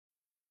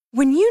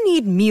When you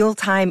need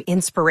mealtime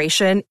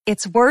inspiration,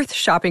 it's worth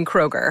shopping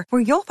Kroger,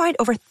 where you'll find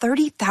over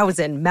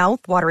 30,000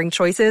 mouth-watering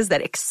choices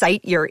that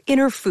excite your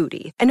inner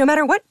foodie. And no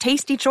matter what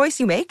tasty choice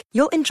you make,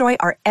 you'll enjoy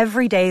our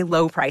everyday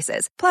low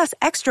prices, plus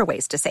extra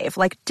ways to save,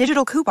 like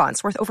digital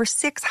coupons worth over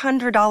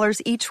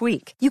 $600 each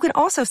week. You can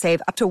also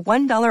save up to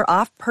 $1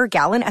 off per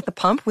gallon at the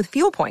pump with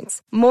fuel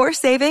points. More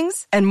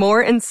savings and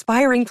more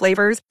inspiring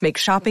flavors make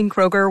shopping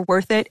Kroger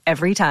worth it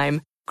every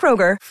time.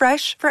 Kroger,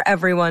 fresh for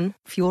everyone.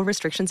 Fuel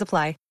restrictions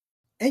apply.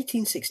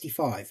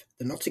 1865,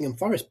 the Nottingham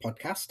Forest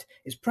podcast,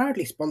 is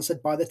proudly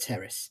sponsored by The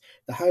Terrace,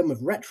 the home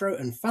of retro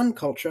and fan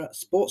culture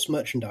sports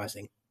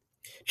merchandising.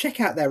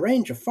 Check out their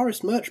range of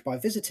Forest merch by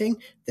visiting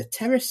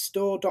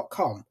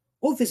theterracestore.com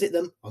or visit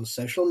them on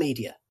social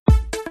media.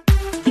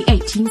 The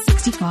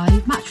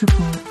 1865 Match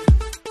Report.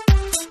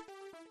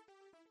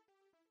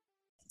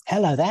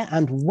 Hello there,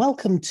 and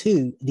welcome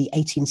to the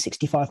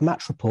 1865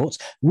 Match Report.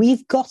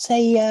 We've got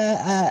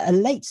a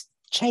late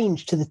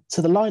change to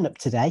the lineup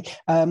today.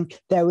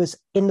 There was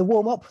in the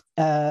warm-up,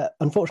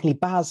 unfortunately,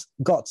 Baz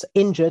got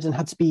injured and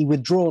had to be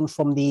withdrawn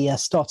from the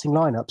starting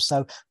lineup.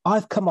 So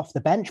I've come off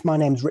the bench. My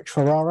name's Rich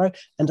Ferraro,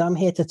 and I'm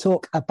here to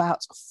talk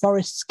about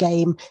Forest's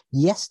game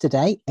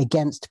yesterday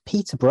against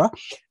Peterborough,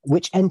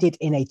 which ended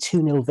in a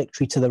 2-0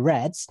 victory to the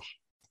Reds.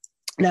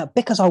 Now,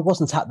 because I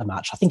wasn't at the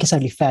match, I think it's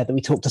only fair that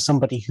we talk to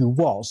somebody who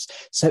was.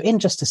 So in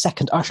just a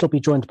second, I shall be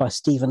joined by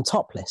Stephen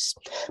Topless.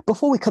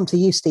 Before we come to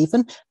you,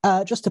 Stephen,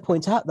 just to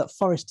point out that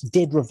Forest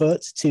did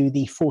revert to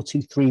the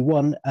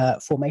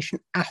 4-2-3-1 formation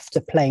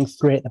after playing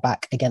 3 at the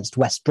back against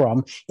West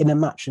Brom in a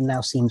match that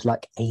now seems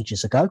like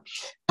ages ago.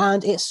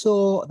 And it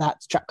saw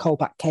that Jack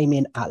Colback came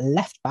in at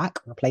left back,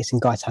 replacing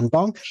Gaitan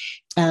Bong,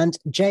 and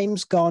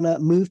James Garner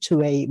moved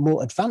to a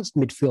more advanced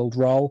midfield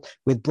role,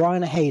 with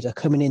Brian Hayder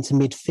coming into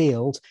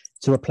midfield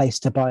to replace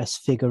Tobias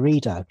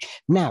Figueiredo.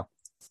 Now,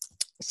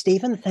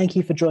 Stephen, thank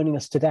you for joining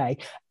us today.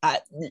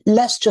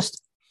 Let's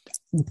just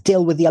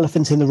deal with the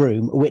elephant in the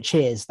room, which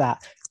is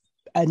that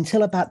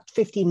until about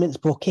 15 minutes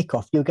before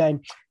kickoff, you're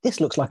going, this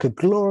looks like a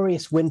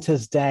glorious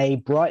winter's day,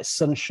 bright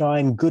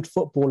sunshine, good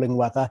footballing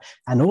weather,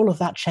 and all of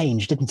that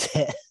changed, didn't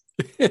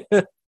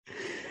it?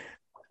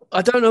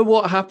 I don't know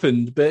what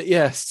happened, but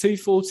yes,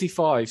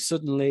 2:45,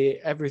 suddenly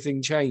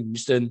everything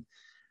changed. And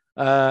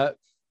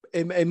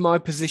in my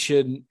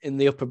position in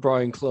the upper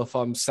Brian Clough,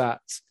 I'm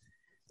sat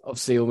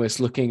obviously almost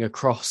looking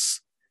across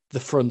the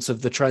front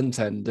of the Trent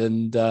end.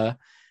 And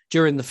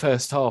during the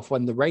first half,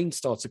 when the rain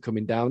started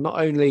coming down,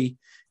 not only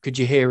could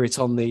you hear it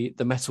on the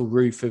metal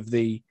roof of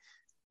the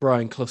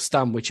Brian Clough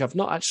stand, which I've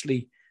not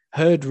actually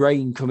heard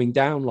rain coming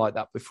down like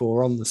that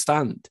before on the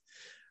stand,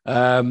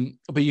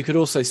 but you could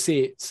also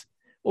see it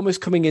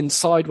almost coming in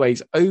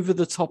sideways over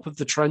the top of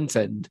the Trent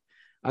end.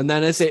 And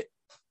then as it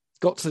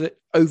got to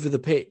over the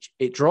pitch,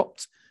 it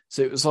dropped.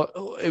 So it was like,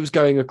 it was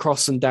going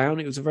across and down.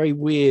 It was a very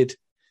weird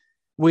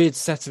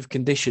set of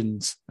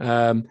conditions.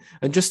 And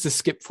just to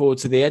skip forward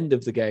to the end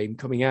of the game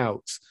coming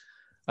out,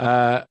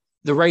 the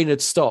rain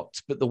had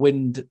stopped, but the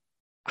wind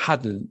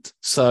hadn't.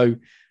 So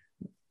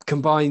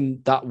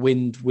combine that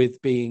wind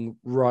with being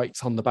right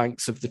on the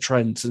banks of the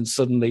Trent, and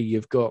suddenly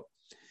you've got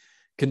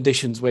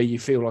conditions where you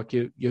feel like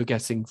you're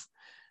getting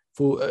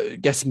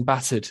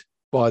battered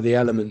by the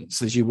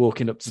elements as you're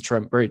walking up to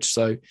Trent Bridge.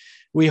 So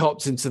we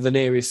hopped into the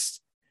nearest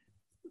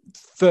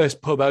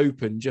first pub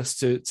open just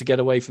to get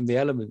away from the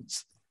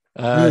elements.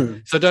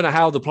 So I don't know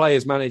how the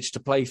players managed to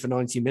play for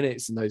 90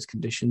 minutes in those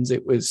conditions.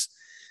 It was,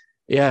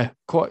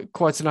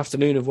 quite an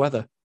afternoon of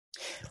weather.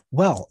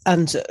 Well,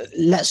 and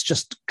let's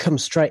just come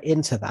straight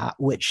into that,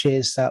 which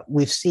is that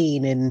we've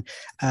seen in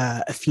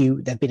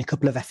there've been a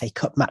couple of FA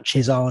Cup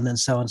matches on and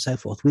so on and so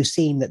forth. We've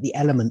seen that the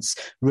elements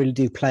really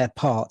do play a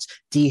part.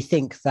 Do you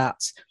think that,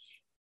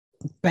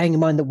 bearing in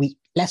mind that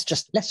let's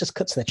just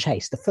cut to the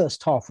chase, the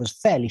first half was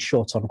fairly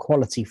short on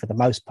quality for the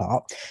most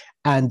part,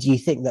 and do you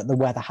think that the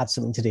weather had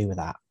something to do with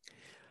that?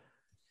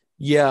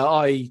 Yeah,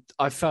 I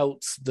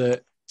felt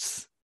that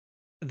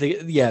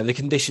the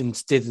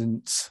conditions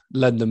didn't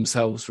lend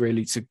themselves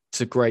really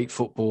to great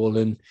football.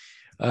 And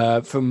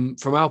from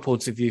our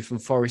point of view, from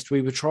Forest,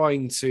 we were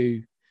trying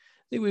to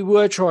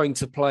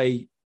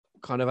play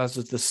kind of as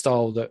of the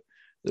style that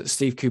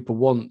Steve Cooper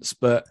wants,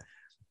 but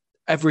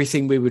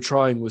everything we were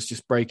trying was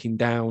just breaking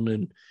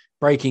down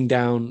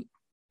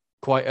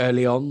quite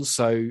early on.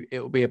 So it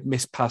will be a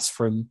missed pass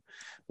from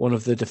one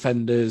of the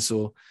defenders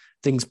or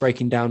things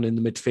breaking down in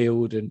the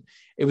midfield. And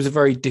it was a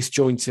very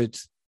disjointed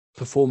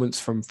performance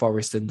from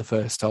Forest in the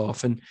first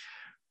half. And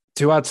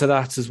to add to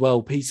that as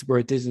well,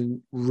 Peterborough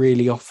didn't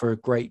really offer a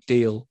great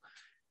deal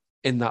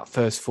in that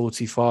first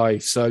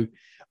 45. So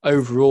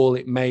overall,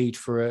 it made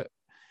for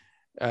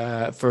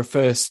a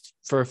first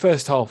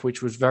half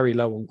which was very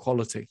low on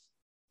quality.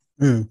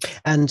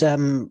 And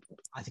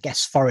I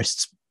guess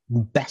Forest's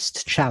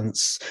best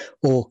chance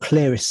or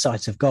clearest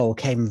sight of goal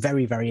came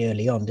very, very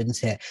early on,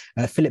 didn't it?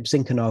 Philip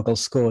Zinkernagel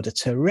scored a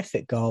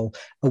terrific goal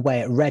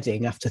away at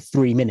Reading after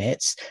 3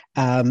 minutes.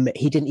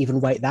 He didn't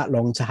even wait that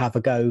long to have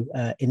a go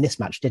in this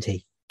match, did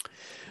he?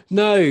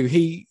 No,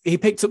 he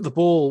picked up the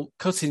ball,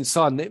 cut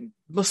inside, and it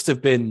must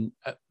have been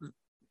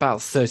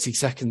about 30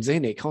 seconds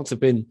in. It can't have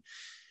been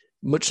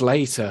much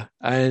later.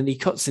 And he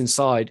cuts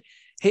inside,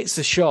 hits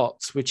a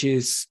shot, which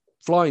is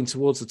flying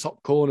towards the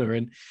top corner.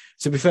 And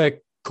to be fair,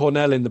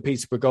 Cornell in the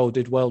Peterborough goal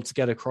did well to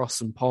get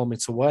across and palm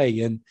it away.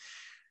 And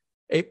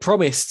it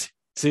promised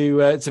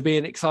to be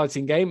an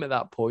exciting game at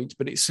that point,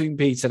 but it soon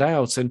petered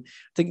out. And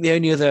I think the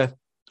only other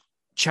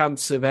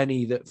chance of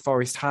any that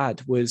Forest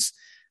had was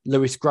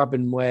Lewis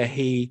Grabban, where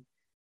he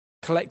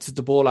collected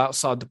the ball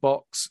outside the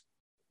box,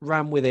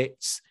 ran with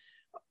it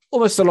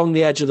almost along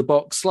the edge of the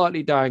box,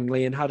 slightly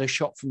diagonally, and had a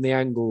shot from the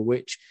angle,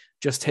 which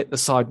just hit the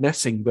side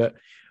netting. But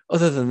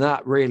other than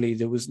that, really,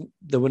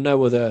 there were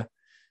no other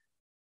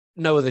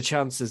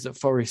chances that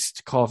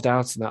Forest carved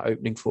out in that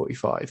opening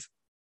 45.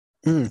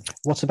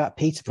 What about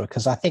Peterborough?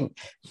 Because I think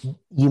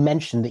you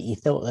mentioned that you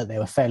thought that they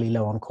were fairly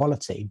low on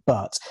quality,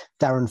 but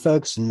Darren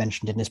Ferguson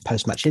mentioned in his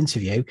post-match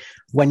interview,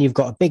 when you've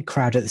got a big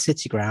crowd at the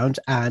City Ground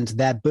and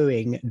they're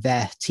booing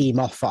their team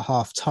off at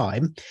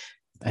half-time,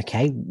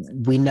 okay,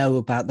 we know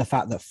about the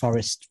fact that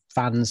Forest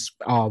fans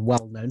are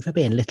well known for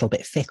being a little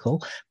bit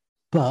fickle,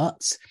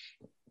 but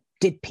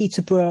did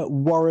Peterborough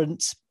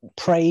warrant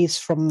praise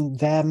from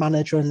their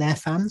manager and their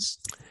fans?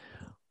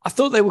 I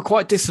thought they were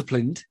quite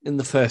disciplined in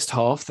the first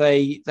half.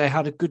 They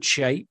had a good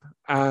shape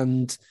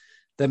and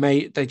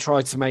they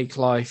tried to make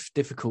life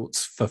difficult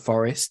for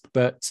Forest.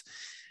 But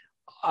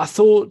I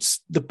thought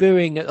the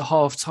booing at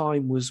half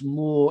time was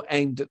more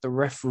aimed at the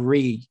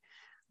referee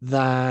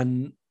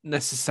than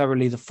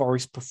necessarily the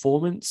Forest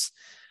performance.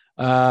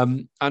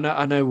 I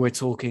know we're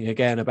talking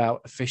again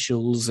about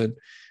officials and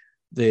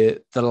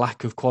the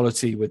lack of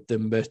quality with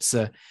them, but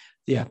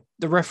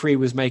the referee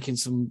was making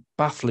some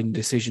baffling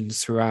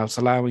decisions throughout,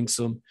 allowing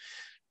some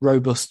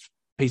robust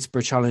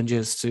Peterborough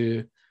challengers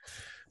to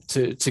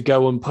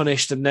go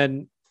unpunished, and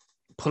then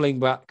pulling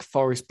back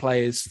Forest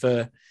players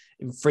for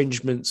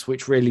infringements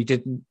which really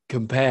didn't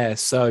compare.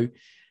 So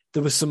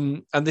there was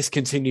some, and this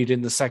continued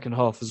in the second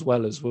half as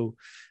well, as we'll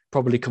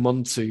probably come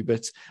on to.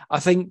 But I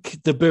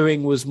think the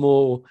booing was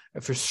more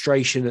a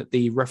frustration at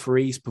the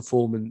referee's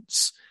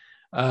performance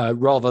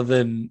rather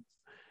than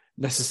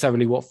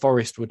necessarily what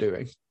Forest were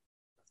doing.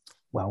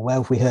 Well, where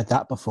have we heard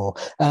that before?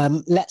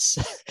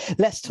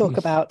 Let's talk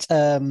about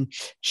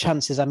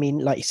chances. I mean,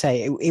 like you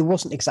say, it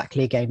wasn't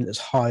exactly a game that was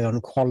high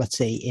on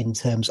quality in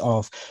terms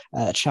of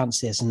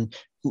chances. And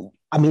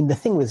I mean, the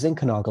thing with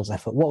Zinkernagel's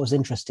effort, what was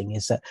interesting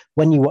is that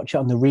when you watch it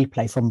on the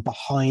replay from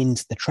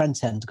behind the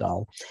Trent End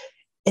goal,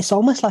 it's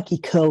almost like he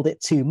curled it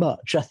too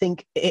much. I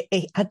think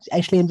it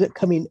actually ended up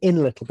coming in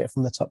a little bit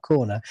from the top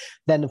corner.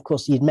 Then, of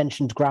course, you'd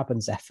mentioned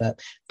Grabban's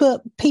effort,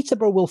 but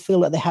Peterborough will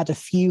feel that they had a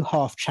few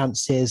half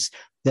chances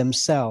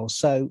themselves.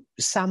 So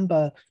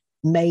Samba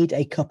made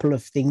a couple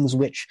of things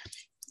which,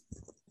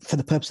 for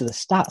the purpose of the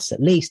stats at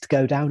least,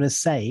 go down as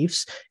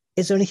saves.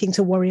 Is there anything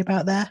to worry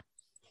about there?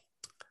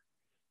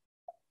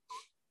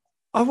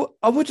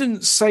 I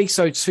wouldn't say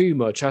so too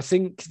much. I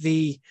think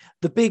the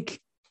big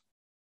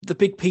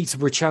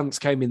Peterborough chance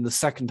came in the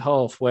second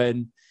half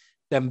when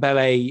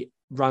Dembele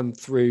ran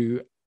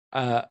through,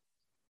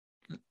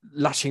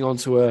 latching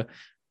onto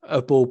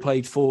a ball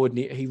played forward, and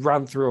he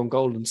ran through on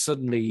goal, and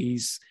suddenly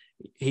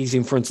he's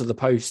in front of the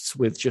posts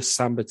with just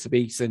Samba to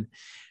beat, and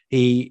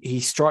he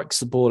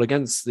strikes the ball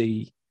against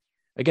the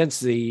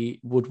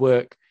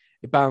woodwork.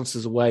 It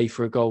bounces away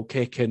for a goal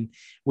kick, and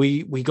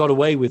we got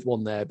away with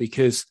one there,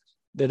 because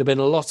there'd have been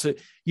a lot of,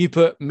 you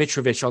put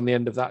Mitrovic on the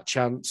end of that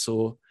chance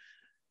or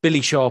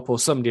Billy Sharp or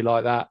somebody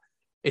like that,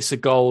 it's a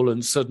goal,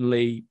 and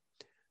suddenly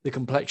the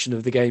complexion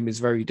of the game is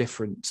very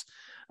different.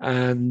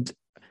 And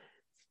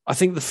I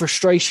think the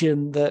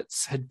frustration that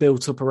had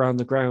built up around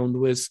the ground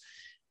was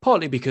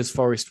partly because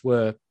Forest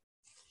were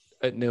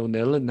at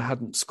 0-0 and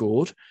hadn't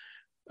scored,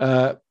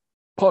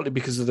 partly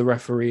because of the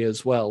referee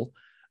as well.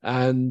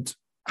 And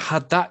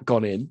had that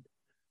gone in,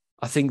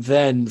 I think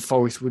then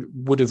Forest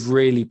would have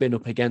really been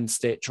up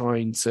against it,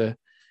 trying to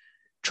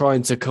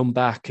come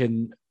back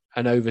and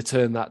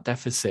overturn that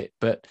deficit.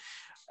 But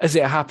as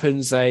it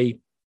happens, they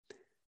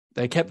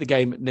kept the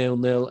game at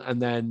 0-0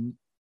 and then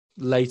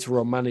later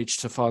on managed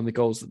to find the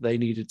goals that they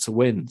needed to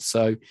win.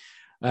 So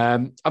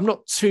I'm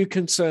not too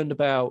concerned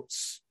about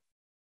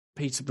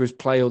Peterborough's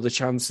play or the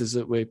chances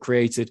that were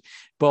created,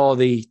 bar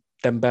the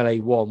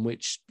Dembele one,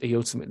 which he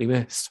ultimately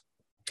missed.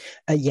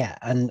 Yeah,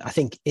 and I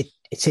think it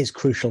is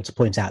crucial to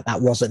point out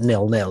that wasn't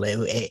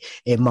 0-0.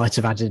 It might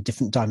have added a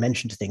different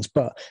dimension to things,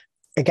 but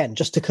again,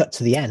 just to cut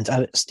to the end,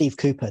 Steve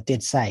Cooper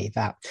did say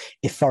that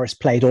if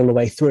Forest played all the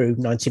way through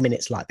 90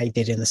 minutes like they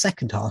did in the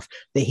second half,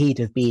 that he'd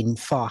have been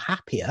far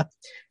happier.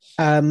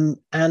 And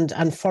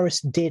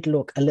Forest did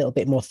look a little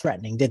bit more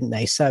threatening, didn't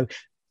they? So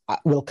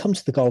we'll come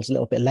to the goals a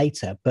little bit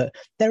later, but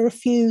there are a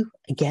few,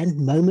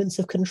 again, moments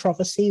of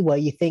controversy where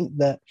you think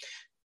that,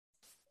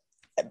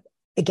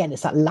 again,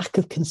 it's that lack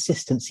of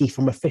consistency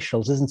from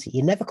officials, isn't it?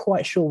 You're never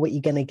quite sure what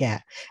you're going to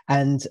get.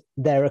 And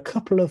there are a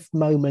couple of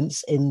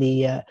moments in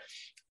the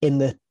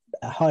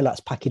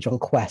highlights package on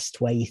Quest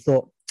where you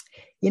thought,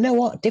 you know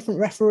what, different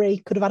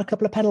referee, could have had a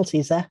couple of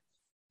penalties there.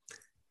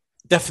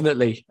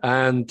 Definitely.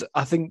 And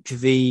I think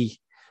the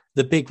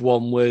big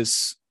one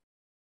was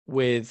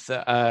with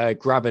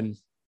Graben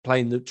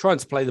trying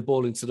to play the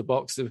ball into the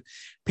box. The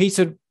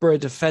Peterborough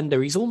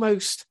defender, his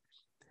arms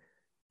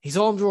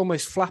are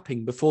almost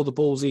flapping before the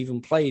ball's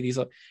even played.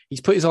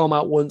 He's put his arm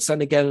out once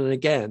and again and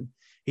again.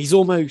 He's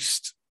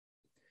almost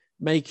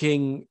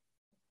making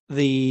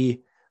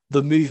the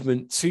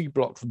movement to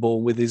block the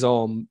ball with his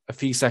arm a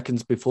few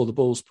seconds before the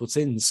ball's put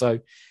in. So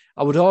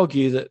I would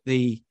argue that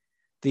the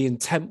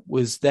intent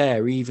was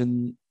there,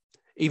 even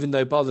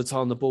though by the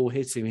time the ball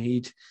hit him,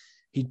 he'd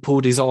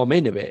pulled his arm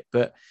in a bit.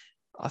 But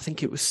I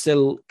think it was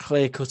still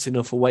clear-cut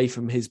enough away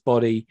from his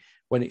body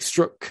when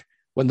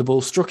the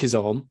ball struck his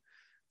arm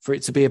for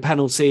it to be a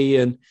penalty.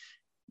 And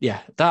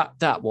yeah,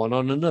 that one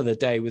on another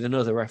day with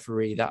another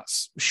referee,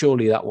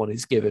 surely that one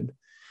is given.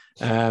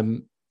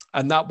 And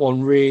that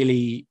one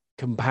really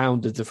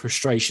compounded the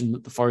frustration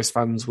that the Forest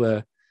fans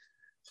were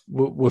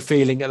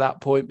feeling at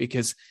that point,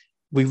 because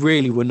we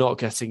really were not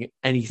getting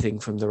anything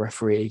from the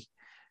referee.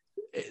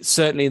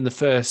 Certainly in the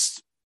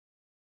first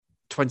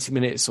 20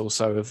 minutes or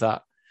so of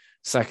that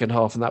second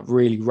half, and that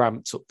really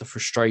ramped up the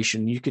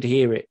frustration. You could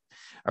hear it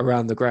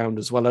around the ground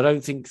as well. I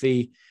don't think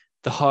the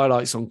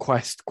highlights on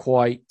Quest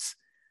quite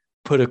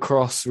put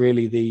across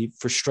really the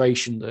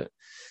frustration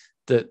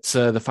that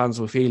the fans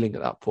were feeling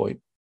at that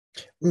point.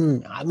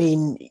 I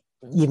mean,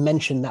 you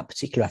mentioned that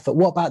particular effort.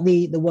 What about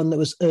the one that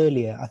was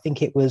earlier? I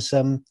think it was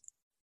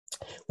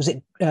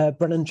it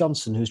Brennan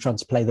Johnson who was trying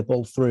to play the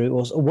ball through,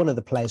 or one of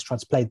the players trying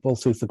to play the ball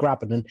through for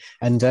Graben,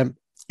 and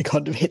he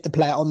kind of hit the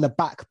player on the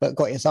back but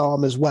got his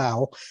arm as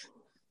well.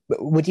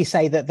 Would you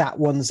say that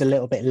one's a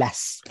little bit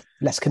less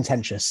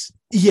contentious?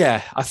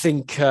 Yeah, I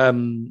think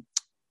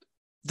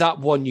that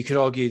one, you could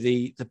argue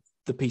the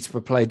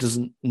Peterborough player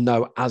doesn't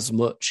know as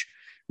much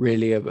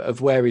really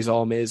of where his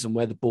arm is and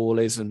where the ball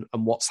is and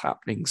what's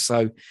happening.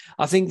 So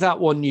I think that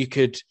one you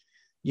could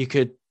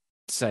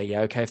say,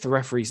 yeah, okay, if the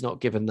referee's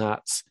not given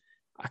that,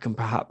 I can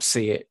perhaps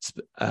see it.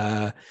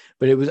 But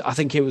I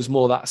think it was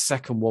more that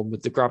second one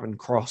with the Graben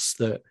cross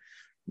that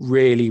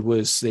really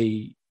was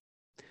the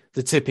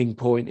tipping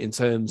point in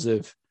terms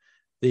of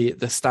the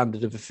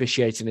standard of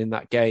officiating in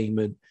that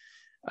game,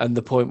 and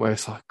the point where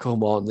it's like,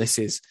 come on, this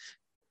is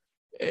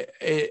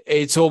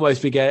it's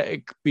almost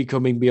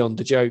becoming beyond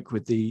the joke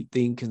with the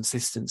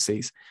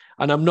inconsistencies.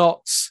 And I'm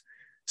not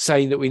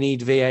saying that we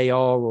need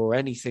VAR or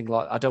anything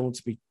like that. I don't want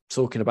to be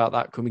talking about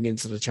that coming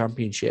into the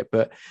Championship,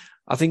 but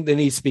I think there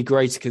needs to be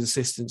greater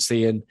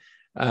consistency, and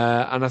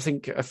I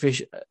think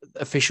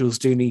officials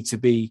do need to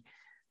be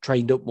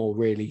trained up more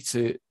really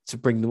to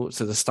bring them up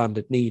to the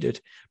standard needed,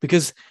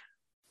 because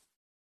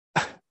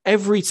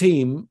every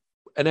team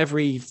and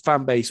every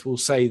fan base will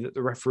say that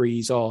the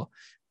referees are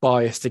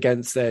biased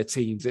against their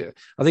teams.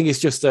 I think it's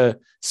just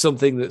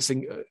something that's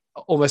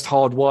almost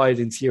hardwired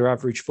into your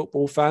average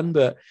football fan.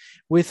 But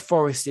with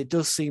Forest, it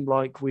does seem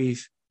like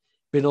we've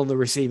been on the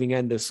receiving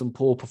end of some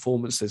poor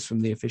performances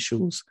from the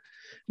officials,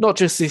 not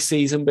just this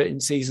season, but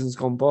in seasons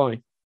gone by.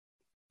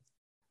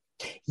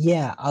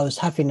 Yeah, I was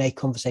having a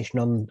conversation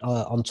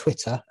on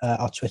Twitter,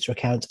 our Twitter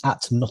account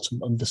at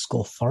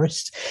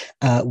 @Nottingham_Forest,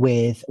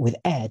 with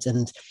Ed,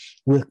 and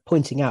we're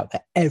pointing out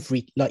that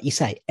every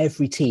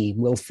team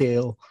will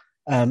feel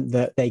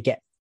that they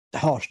get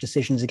harsh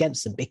decisions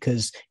against them,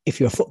 because if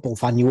you're a football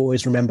fan, you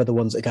always remember the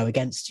ones that go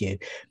against you.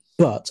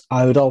 But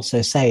I would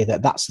also say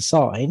that that's a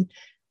sign.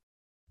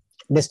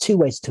 There's two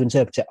ways to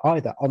interpret it.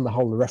 Either on the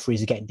whole, the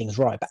referees are getting things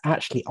right, but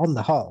actually on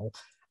the whole,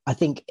 I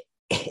think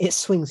it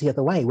swings the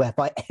other way,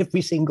 whereby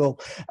every single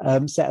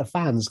set of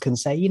fans can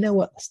say, you know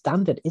what, the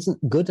standard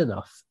isn't good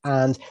enough.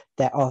 And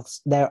there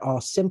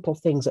are simple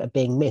things that are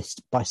being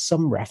missed by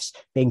some refs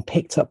being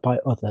picked up by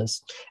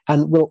others.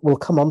 And we'll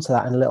come on to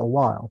that in a little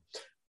while.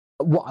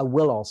 What I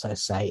will also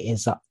say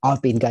is that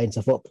I've been going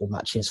to football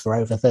matches for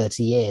over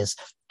 30 years.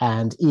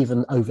 And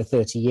even over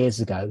 30 years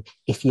ago,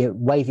 if you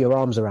wave your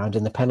arms around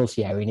in the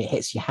penalty area and it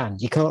hits your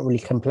hand, you can't really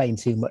complain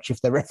too much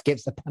if the ref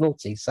gives the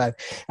penalty. So,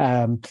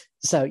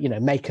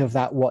 make of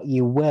that what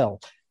you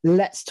will.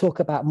 Let's talk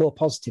about more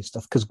positive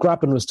stuff, because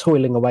Graben was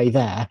toiling away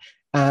there,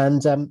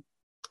 and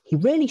he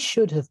really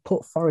should have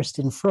put Forest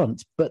in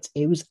front, but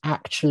he was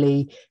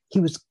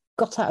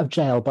got out of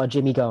jail by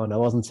Jimmy Garner,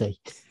 wasn't he?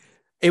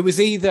 It was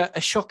either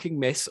a shocking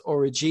miss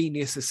or a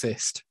genius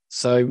assist.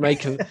 So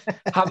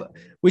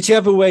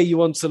whichever way you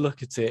want to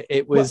look at it.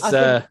 It was for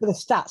the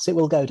stats, it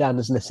will go down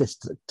as an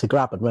assist to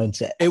Graben,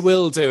 won't it? It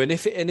will do. And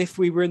if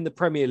we were in the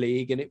Premier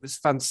League and it was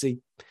fancy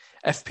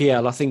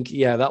FPL, I think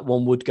that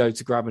one would go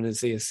to Graben as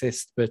the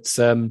assist. But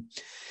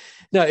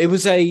no, it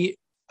was a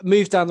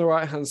move down the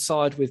right hand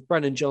side with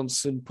Brennan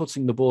Johnson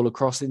putting the ball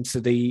across into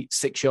the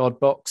 6-yard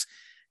box.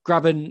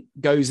 Graben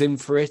goes in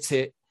for it.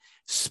 It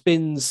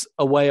spins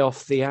away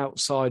off the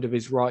outside of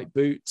his right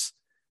boot,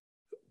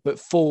 but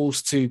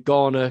falls to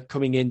Garner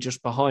coming in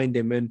just behind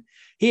him. And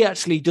he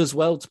actually does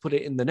well to put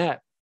it in the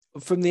net.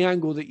 From the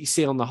angle that you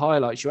see on the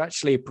highlights, you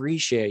actually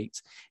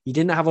appreciate he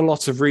didn't have a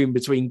lot of room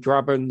between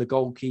Graben, the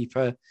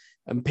goalkeeper,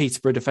 and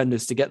Peterborough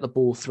defenders to get the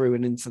ball through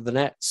and into the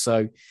net.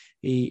 So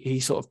he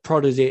sort of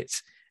prodded it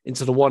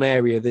into the one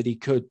area that he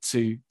could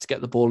to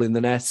get the ball in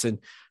the net. And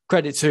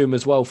credit to him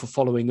as well for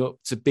following up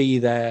to be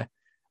there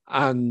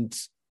and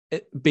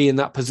be in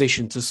that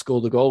position to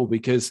score the goal,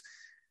 because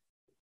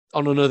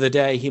on another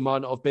day he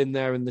might not have been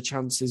there and the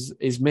chance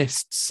is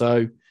missed.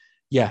 So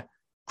yeah,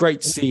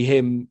 great to see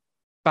him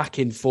back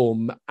in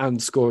form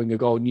and scoring a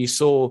goal. And you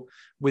saw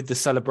with the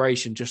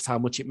celebration just how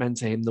much it meant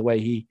to him, the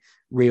way he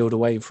reeled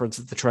away in front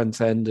of the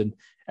Trent end and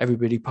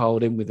everybody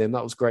piled in with him.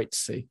 That was great to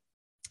see.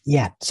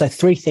 Yeah, so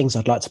 3 things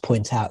I'd like to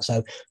point out.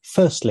 So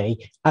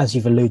firstly, as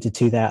you've alluded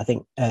to there, I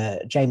think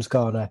James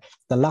Garner,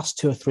 the last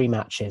 2 or 3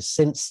 matches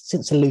since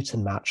the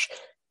Luton match,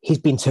 he's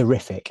been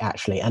terrific,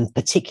 actually, and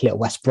particularly at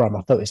West Brom,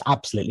 I thought it was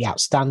absolutely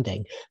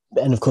outstanding.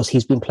 And of course,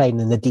 he's been playing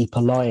in the deeper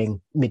lying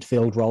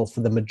midfield role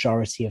for the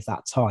majority of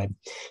that time.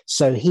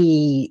 So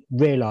he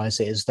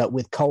realises that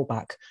with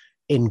Colback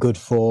in good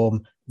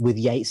form, with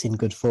Yates in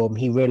good form,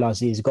 he realises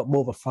he's got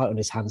more of a fight on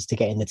his hands to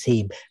get in the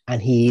team,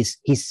 and he's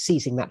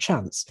seizing that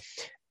chance.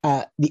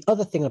 The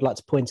other thing I'd like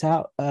to point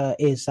out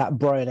is that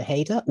Brian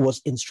Hayder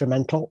was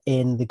instrumental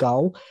in the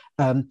goal.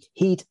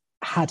 He'd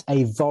had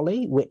a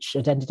volley which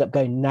had ended up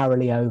going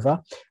narrowly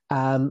over,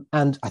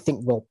 and I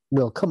think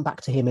we'll come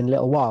back to him in a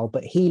little while,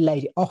 but he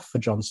laid it off for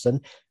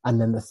Johnson.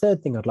 And then the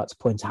third thing I'd like to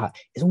point out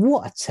is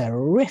what a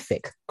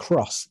terrific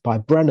cross by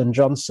Brennan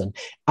Johnson.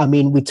 I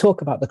mean, we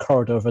talk about the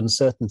corridor of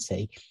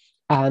uncertainty,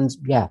 and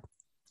yeah,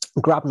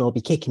 Grabner will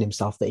be kicking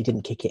himself that he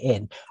didn't kick it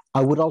in.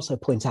 I would also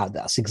point out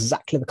that's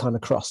exactly the kind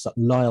of cross that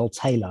Lyle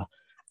Taylor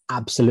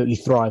absolutely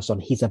thrives on.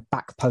 He's a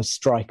back post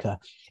striker.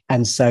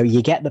 And so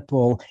you get the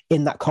ball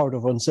in that corridor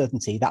of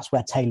uncertainty. That's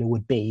where Taylor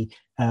would be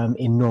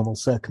in normal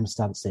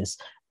circumstances.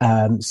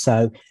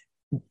 So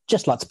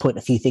just like to point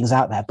a few things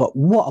out there. But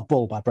what a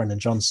ball by Brennan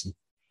Johnson.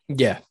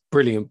 Yeah,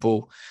 brilliant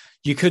ball.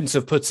 You couldn't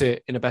have put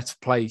it in a better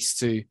place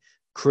to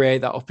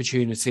create that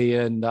opportunity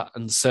and that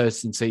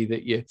uncertainty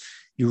that you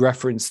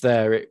referenced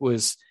there. It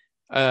was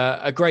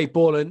a great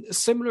ball, and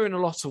similar in a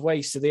lot of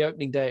ways to the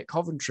opening day at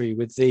Coventry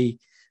with the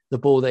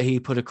ball that he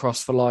put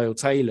across for Lyle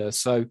Taylor.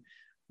 So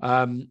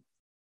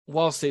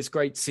whilst it's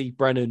great to see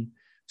Brennan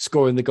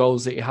scoring the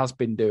goals that he has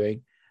been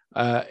doing,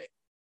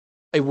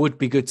 it would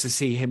be good to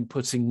see him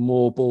putting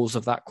more balls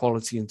of that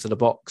quality into the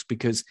box,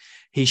 because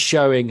he's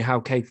showing how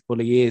capable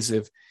he is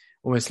of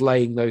almost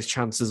laying those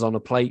chances on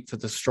a plate for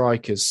the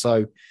strikers.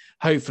 So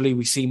hopefully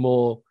we see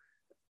more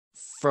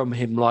from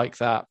him like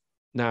that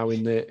now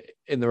in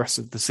the rest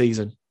of the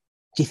season.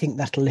 Do you think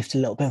that'll lift a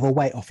little bit of a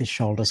weight off his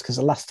shoulders? Because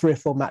the last 3 or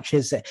 4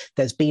 matches,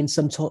 there's been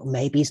some talk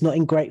maybe he's not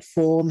in great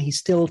form. He's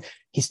still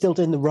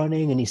doing the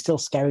running and he's still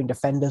scaring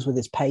defenders with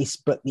his pace,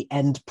 but the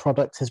end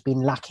product has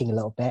been lacking a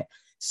little bit.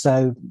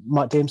 So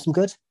might do him some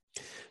good.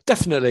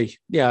 Definitely.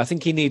 Yeah, I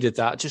think he needed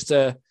that. Just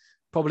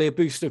probably a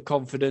boost of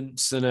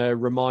confidence and a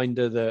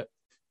reminder that,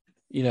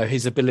 you know,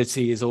 his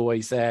ability is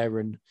always there.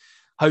 And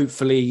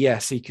hopefully,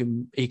 yes, he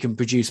can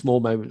produce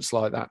more moments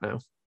like that now.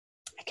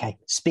 Okay,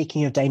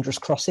 speaking of dangerous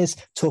crosses,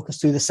 talk us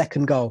through the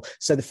second goal.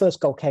 So the first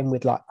goal came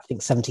with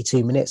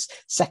 72 minutes.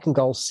 Second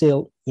goal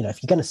sealed, you know,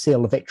 if you're going to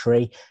seal the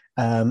victory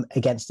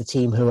against a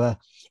team who are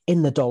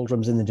in the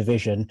doldrums in the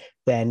division,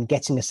 then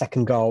getting a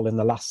second goal in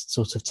the last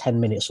sort of 10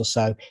 minutes or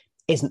so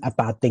isn't a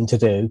bad thing to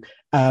do.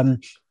 A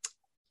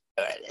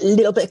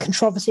little bit of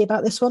controversy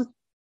about this one.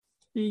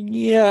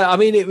 Yeah, I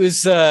mean, it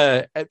was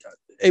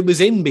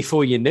in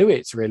before you knew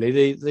it,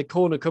 really. The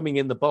corner coming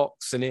in the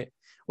box, and it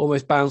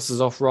almost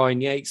bounces off Ryan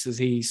Yates as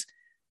he's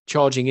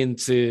charging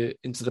into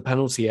the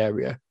penalty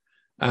area.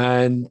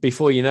 And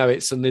before you know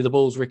it, suddenly the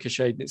ball's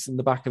ricocheted and it's in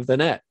the back of the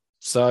net.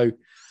 So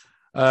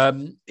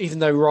even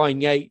though Ryan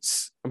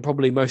Yates and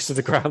probably most of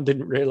the ground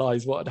didn't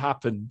realise what had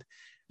happened,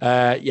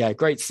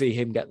 great to see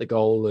him get the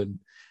goal. And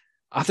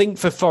I think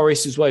for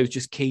Forest as well, it was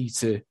just key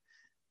to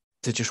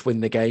just win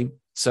the game.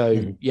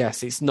 So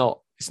yes, it's not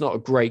a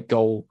great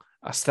goal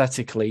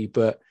aesthetically,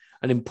 but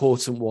an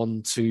important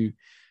one to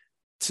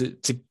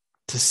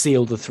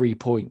seal the 3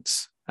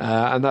 points.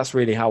 And that's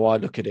really how I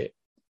look at it.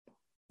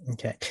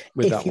 Okay.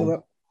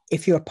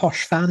 If you're a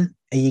Posh fan,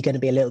 are you going to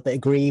be a little bit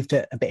aggrieved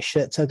at a bit of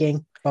shirt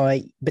tugging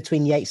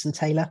between Yates and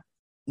Taylor?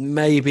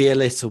 Maybe a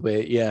little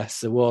bit,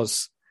 yes. There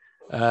was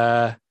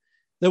quite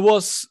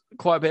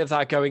a bit of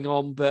that going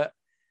on, but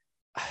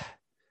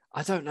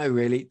I don't know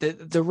really.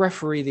 The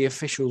referee, the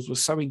officials were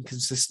so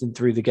inconsistent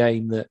through the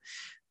game that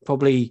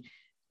probably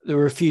there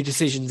were a few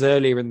decisions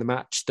earlier in the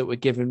match that were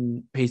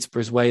given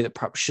Peterborough's way that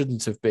perhaps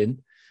shouldn't have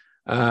been.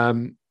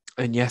 And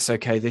yes,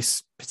 okay,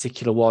 this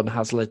particular one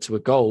has led to a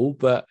goal,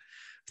 but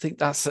I think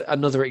that's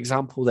another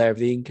example there of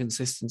the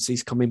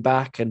inconsistencies coming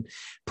back. And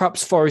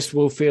perhaps Forest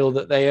will feel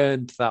that they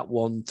earned that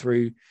one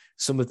through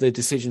some of the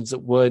decisions that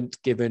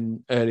weren't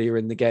given earlier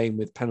in the game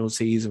with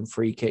penalties and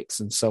free kicks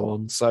and so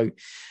on. So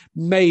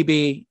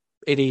maybe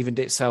it evened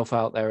itself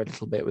out there a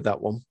little bit with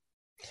that one.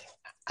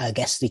 I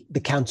guess the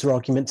counter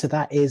argument to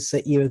that is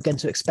that you're going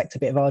to expect a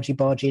bit of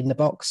argy-bargy in the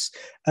box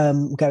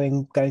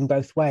going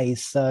both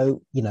ways.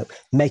 So, you know,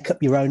 make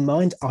up your own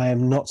mind. I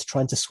am not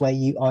trying to sway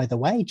you either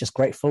way, just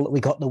grateful that we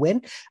got the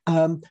win.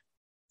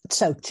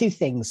 So 2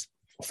 things.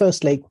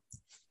 Firstly,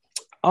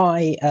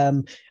 I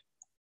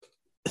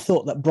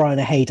thought that Brian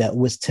Hayder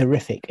was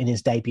terrific in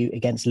his debut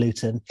against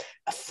Luton,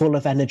 full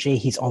of energy.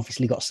 He's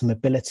obviously got some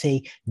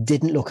ability,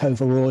 didn't look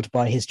overawed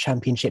by his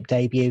championship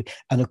debut.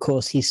 And of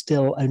course, he's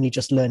still only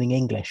just learning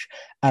English.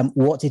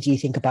 What did you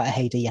think about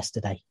Hayder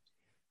yesterday?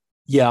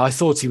 Yeah, I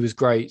thought he was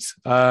great.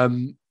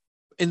 In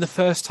the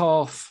first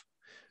half,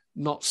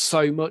 not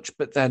so much,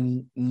 but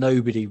then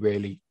nobody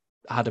really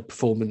had a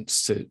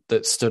performance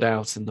that stood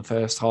out in the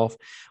first half.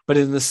 But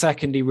in the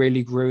second, he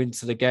really grew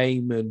into the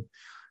game, and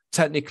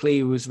technically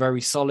he was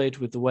very solid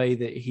with the way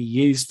that he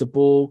used the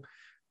ball.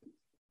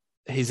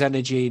 His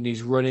energy and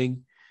his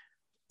running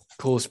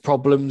caused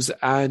problems,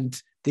 and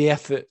the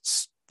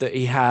efforts that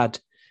he had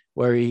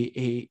where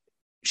he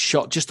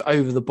shot just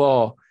over the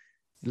bar,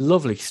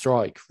 lovely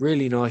strike,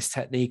 really nice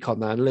technique on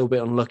that. A little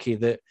bit unlucky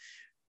that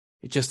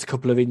it's just a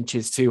couple of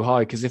inches too high,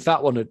 because if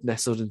that one had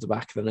nestled into the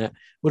back of the net, it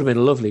would have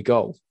been a lovely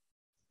goal.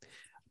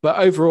 But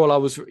overall, I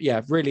was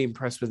really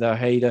impressed with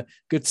Hayder.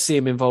 Good to see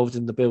him involved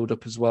in the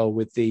build-up as well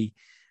with the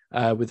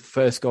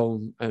first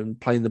goal and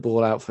playing the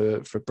ball out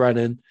for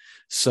Brennan.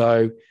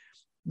 So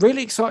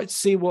really excited to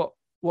see what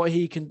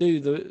he can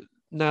do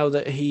now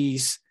that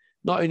he's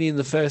not only in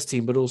the first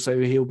team, but also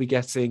he'll be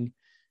getting,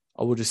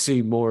 I would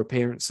assume, more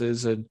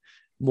appearances and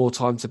more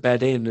time to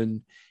bed in.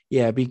 And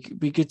be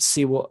good to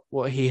see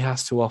what he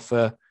has to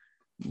offer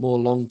more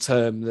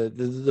long-term,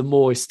 the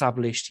more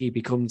established he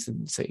becomes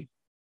in the team.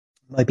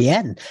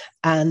 Bien.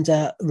 And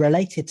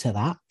related to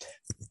that,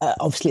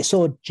 obviously it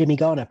saw Jimmy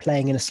Garner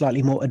playing in a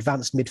slightly more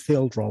advanced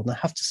midfield role. And I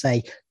have to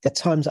say, the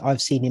times that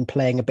I've seen him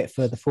playing a bit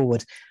further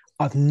forward,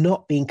 I've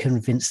not been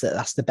convinced that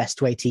that's the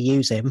best way to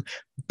use him.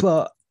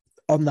 But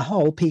on the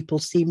whole, people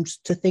seemed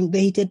to think that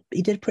he did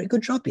a pretty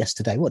good job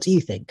yesterday. What do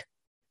you think?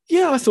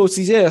 Yeah, I thought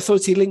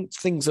he linked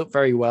things up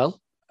very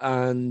well,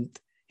 and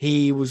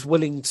he was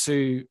willing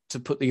to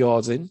put the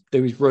yards in,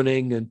 do his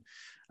running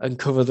and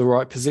cover the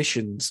right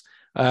positions.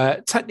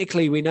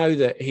 Technically, we know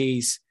that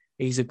he's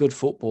a good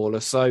footballer,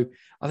 so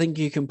I think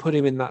you can put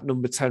him in that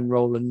number 10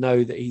 role and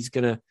know that he's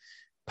going to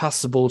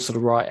pass the ball to the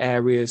right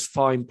areas,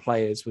 find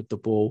players with the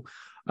ball.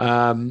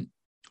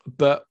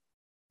 But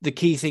the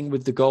key thing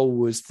with the goal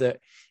was that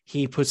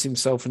he put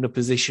himself in a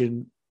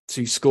position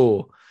to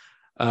score.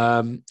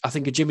 I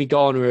think a Jimmy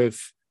Garner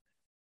of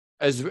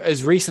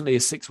as recently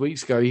as 6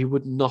 weeks ago, he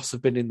would not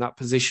have been in that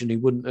position. He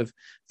wouldn't have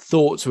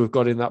thought to have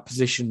got in that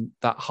position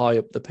that high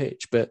up the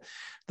pitch. But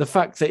the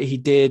fact that he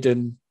did,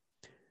 and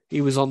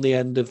he was on the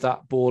end of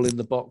that ball in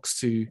the box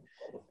to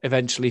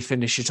eventually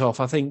finish it off,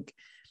 I think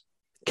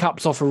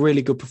caps off a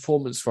really good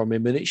performance from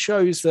him. And it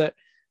shows that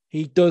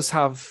he does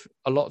have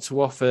a lot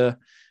to offer,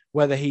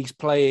 whether he's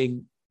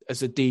playing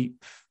as a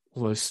deep,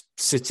 almost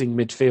sitting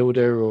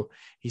midfielder, or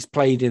he's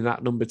played in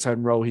that number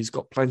 10 role. He's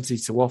got plenty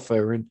to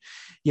offer. And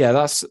yeah,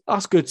 that's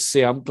good to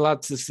see. I'm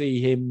glad to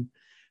see him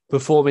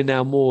performing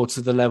now more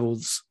to the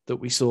levels that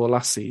we saw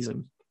last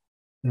season.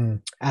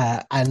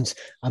 And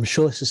I'm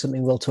sure this is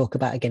something we'll talk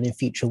about again in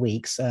future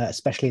weeks,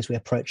 especially as we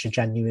approach the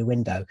January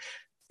window.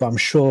 But I'm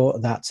sure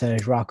that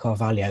João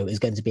Carvalho is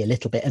going to be a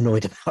little bit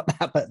annoyed about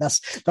that, but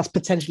that's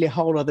potentially a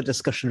whole other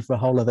discussion for a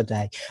whole other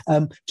day.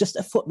 Just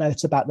a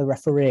footnote about the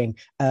refereeing.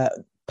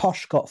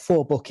 Posh got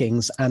 4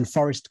 bookings and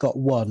Forest got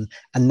 1,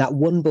 and that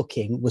 1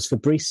 booking was for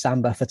Brice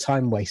Samba for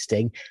time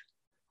wasting.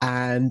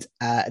 And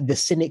the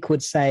cynic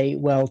would say,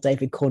 well,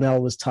 David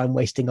Cornell was time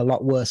wasting a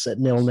lot worse at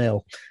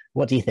 0-0.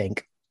 What do you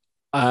think?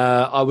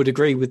 I would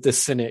agree with the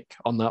cynic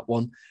on that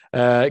one.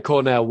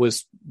 Cornell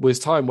was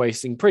time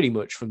wasting pretty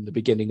much from the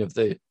beginning of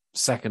the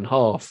second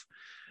half.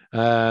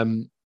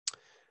 So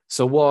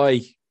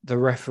why the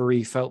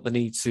referee felt the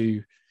need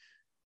to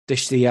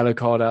dish the yellow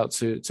card out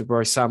to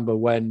Brice Samba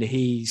when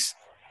he's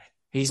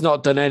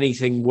not done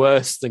anything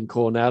worse than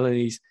Cornell, and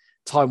he's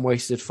time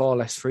wasted far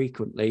less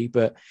frequently.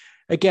 But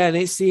again,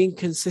 it's the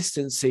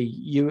inconsistency.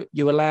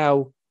 You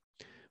allow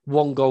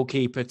one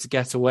goalkeeper to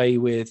get away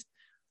with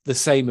the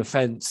same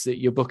offence that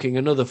you're booking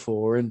another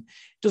for, and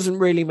it doesn't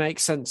really make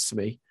sense to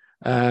me.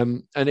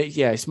 And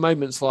it's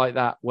moments like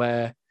that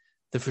where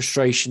the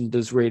frustration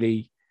does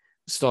really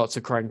start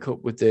to crank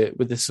up with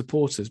the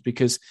supporters,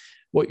 because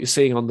what you're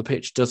seeing on the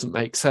pitch doesn't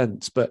make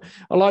sense. But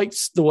I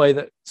liked the way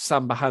that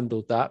Samba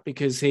handled that,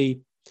 because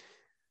he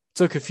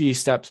took a few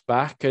steps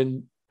back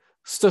and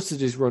stuttered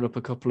his run up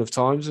a couple of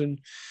times and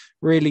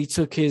really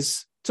took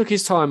his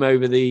time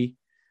over the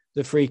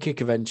free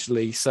kick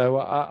eventually. So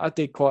I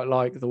did quite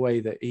like the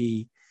way that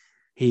he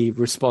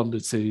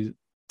responded to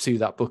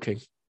that booking.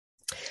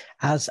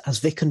 As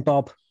Vic and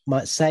Bob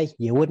might say,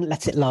 you wouldn't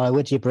let it lie,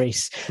 would you,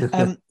 Brice?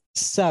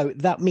 So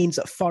that means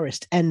that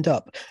Forest end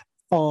up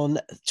on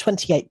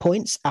 28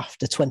 points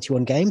after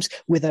 21 games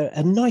with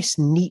a nice,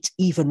 neat,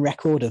 even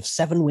record of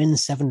 7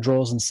 wins, 7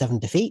 draws and 7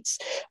 defeats.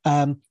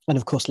 And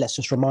of course, let's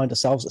just remind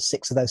ourselves that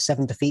 6 of those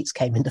 7 defeats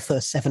came in the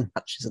first 7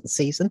 matches of the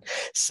season.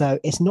 So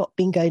it's not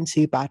been going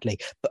too badly,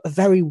 but a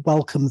very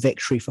welcome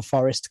victory for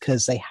Forest,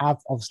 because they have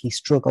obviously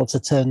struggled to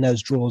turn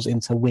those draws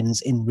into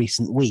wins in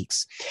recent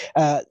weeks.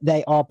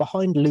 They are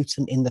behind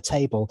Luton in the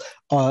table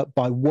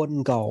by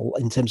 1 goal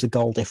in terms of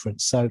goal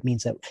difference. So it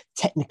means that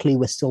technically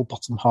we're still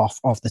bottom half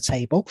of the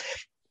table.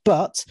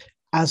 But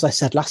as I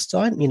said last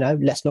time,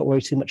 let's not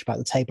worry too much about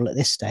the table at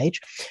this stage.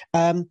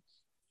 And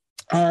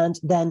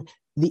then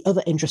the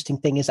other interesting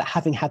thing is that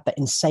having had that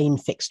insane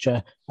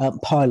fixture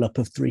pile-up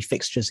of 3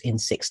 fixtures in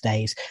 6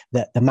 days,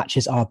 that the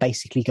matches are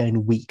basically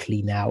going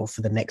weekly now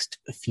for the next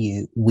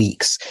few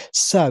weeks.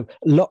 So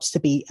lots to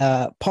be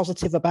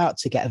positive about,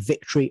 to get a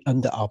victory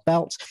under our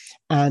belt.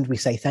 And we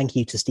say thank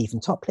you to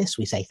Stephen Topless.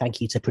 We say thank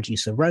you to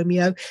producer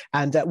Romeo.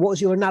 And what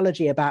was your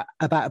analogy about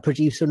a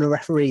producer and a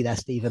referee there,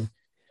 Stephen?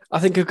 I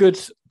think a good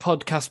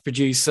podcast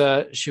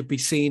producer should be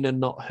seen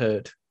and not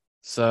heard.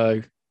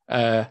 So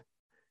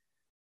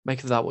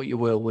make of that what you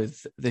will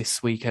with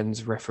this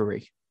weekend's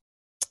referee.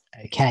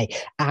 Okay.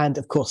 And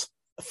of course,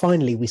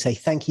 finally, we say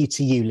thank you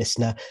to you,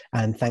 listener,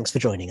 and thanks for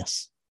joining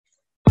us.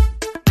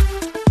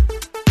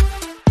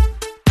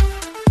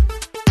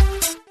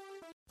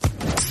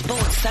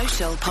 Sports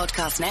Social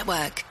Podcast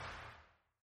Network.